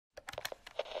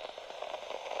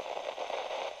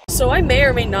So I may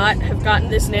or may not have gotten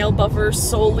this nail buffer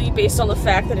solely based on the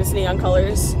fact that it's neon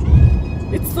colors.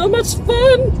 It's so much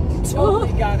fun!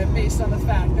 Totally got it based on the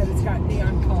fact that it's got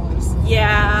neon colors.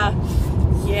 Yeah.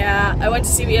 Yeah. I went to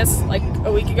CVS like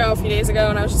a week ago, a few days ago,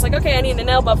 and I was just like, okay, I need a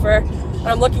nail buffer. And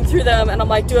I'm looking through them, and I'm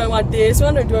like, do I want this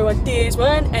one or do I want this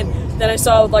one? And then I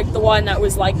saw like the one that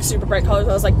was like super bright colors.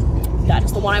 I was like, that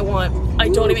is the one I want. I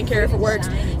don't even care if it works.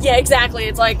 Yeah, exactly.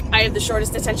 It's like I have the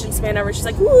shortest attention span ever. She's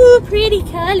like, ooh, pretty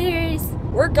colors.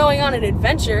 We're going on an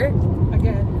adventure.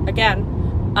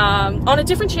 Again. On a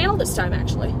different channel this time,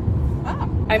 actually. Ah,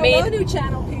 hello, new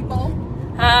channel, people.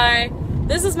 Hi.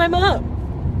 This is my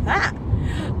mom. Ah.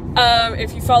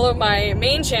 If you follow my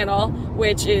main channel,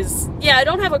 which is, yeah, I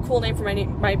don't have a cool name for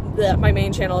my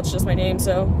main channel. It's just my name,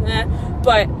 so,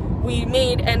 But we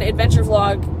made an adventure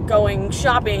vlog going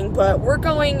shopping, but we're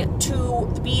going to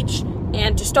the beach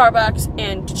and to Starbucks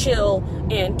and to chill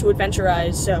and to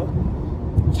adventurize, so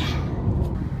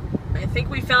yeah. I think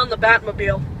we found the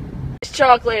Batmobile. It's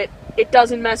chocolate. It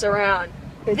doesn't mess around.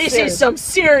 This is some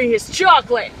serious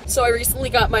chocolate! So I recently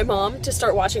got my mom to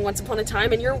start watching Once Upon a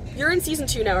Time, and you're in season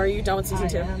 2 now. Are you done with season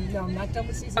 2? No, I'm not done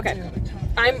with season 2. Okay.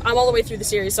 I'm all the way through the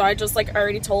series, so I just like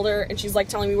already told her, and she's like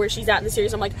telling me where she's at in the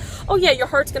series. I'm like, oh yeah, your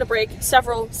heart's gonna break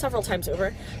several times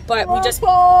over. But we just,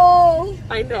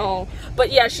 I know.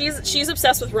 But yeah, she's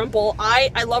obsessed with Rumple.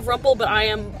 I love Rumple, but I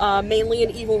am mainly an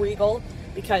evil Regal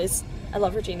because I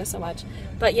love Regina so much.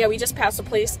 But yeah, we just passed a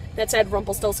place that said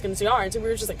Rumpelstiltskin's Yarns, and we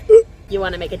were just like, you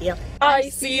want to make a deal? I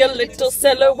see a little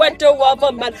silhouette of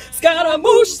a man.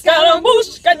 Scaramouche,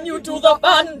 Scaramouche, can you do the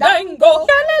fandango?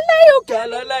 Galileo,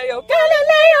 Galileo,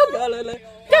 Galileo, Galileo,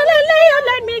 Galileo,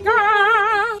 let me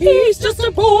go. He's just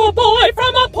a poor boy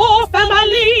from a poor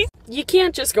family. You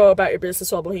can't just go about your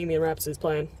business while Bohemian Rhapsody's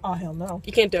playing. Oh, hell no.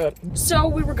 You can't do it. So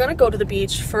we were gonna go to the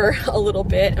beach for a little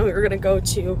bit, and we were gonna go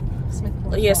to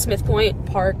Smith Point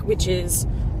Park, which is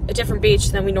a different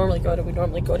beach than we normally go to. We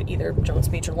normally go to either Jones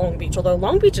Beach or Long Beach, although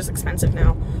Long Beach is expensive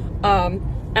now.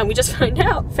 And we just found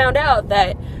out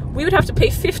that we would have to pay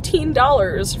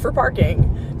 $15 for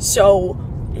parking. So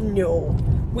no,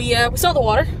 we saw the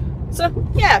water. So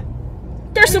yeah,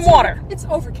 there's some water. It's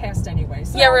overcast anyway.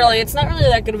 So. Yeah, really, it's not really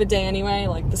that good of a day anyway.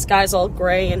 Like the sky's all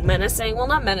gray and menacing. Well,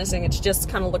 not menacing. It's just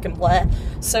kind of looking blah.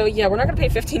 So yeah, we're not gonna pay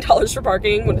 $15 for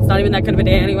parking when it's not even that good of a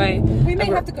day anyway. We may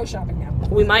have to go shopping now.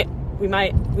 We might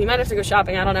have to go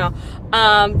shopping, I don't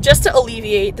know. Just to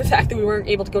alleviate the fact that we weren't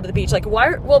able to go to the beach. Like,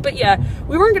 why? Well, but yeah,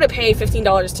 we weren't gonna pay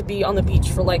 $15 to be on the beach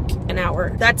for like an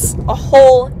hour. That's a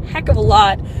whole heck of a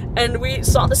lot. And we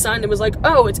saw the sign and was like,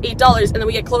 oh, it's $8. And then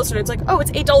we get closer and it's like, oh, it's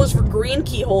 $8 for green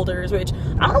key holders, which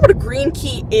I don't know what a green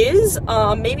key is.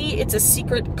 Maybe it's a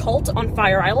secret cult on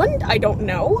Fire Island. I don't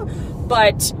know.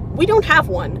 But we don't have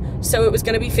one. So it was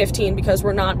gonna be $15 because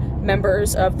we're not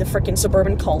members of the frickin'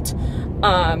 Suburban cult.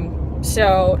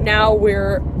 So now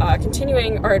we're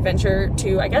continuing our adventure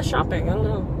to, I guess, shopping. I don't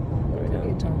know. What are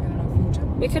we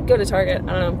doing? We could go to Target.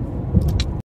 I don't know.